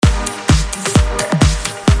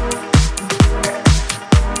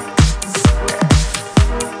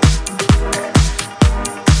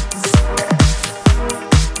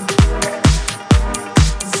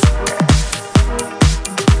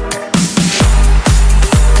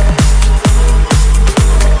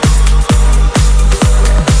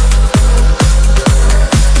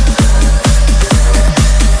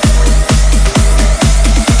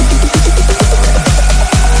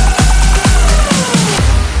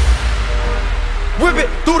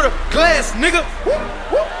through the glass, nigga.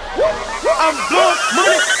 I'm blowing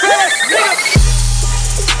money fast, nigga.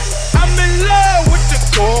 I'm in love with the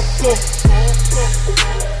coco.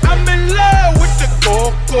 I'm in love with the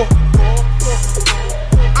coco.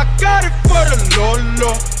 I got it for the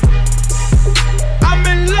Lolo. I'm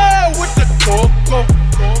in love with the coco.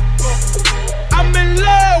 I'm in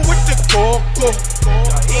love with the coco.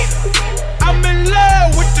 I'm in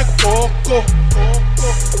love with the coco.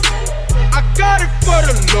 I got it for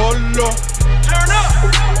the Lolo. Turn up.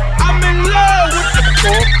 I'm in love with the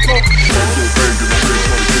coco.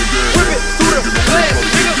 Whip it through the glass,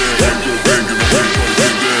 nigga.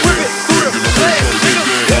 Whip it through the glass,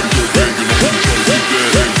 nigga.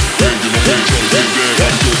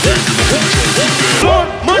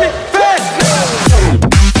 Blowing money fast,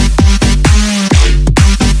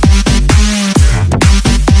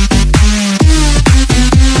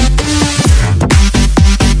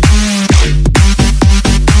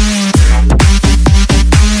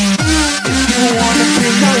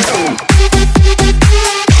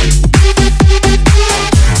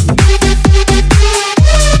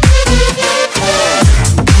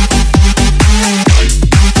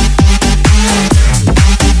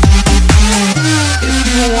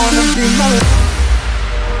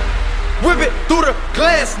 whip it through the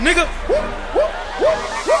glass, nigga.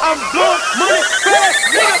 I'm blowing money fast,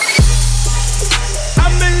 nigga.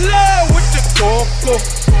 I'm in love with the coco.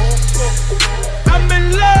 I'm in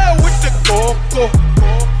love with the coco.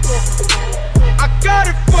 I got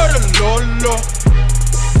it for the Lolo.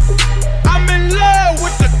 I'm in love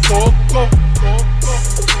with the coco.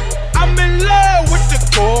 I'm in love with the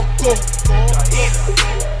coco.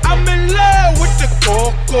 I'm in love with the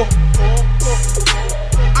coco.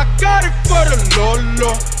 I got it for the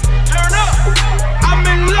Lolo. Turn up. I'm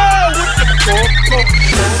in love with the coco.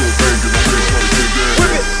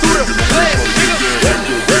 Whip it through the glass, nigga.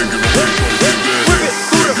 Whip it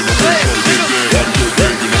through the glass, nigga.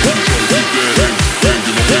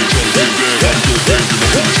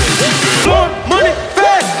 Blowing money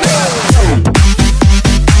fast, nigga.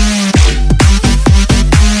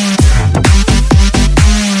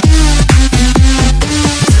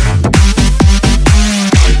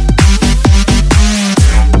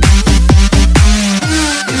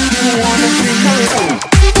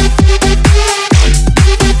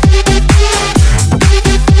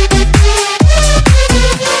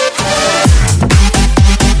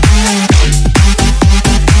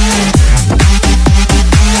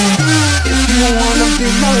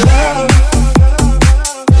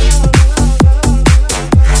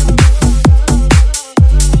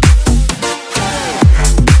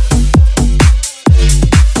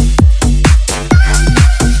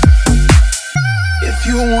 If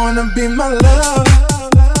you wanna be my love,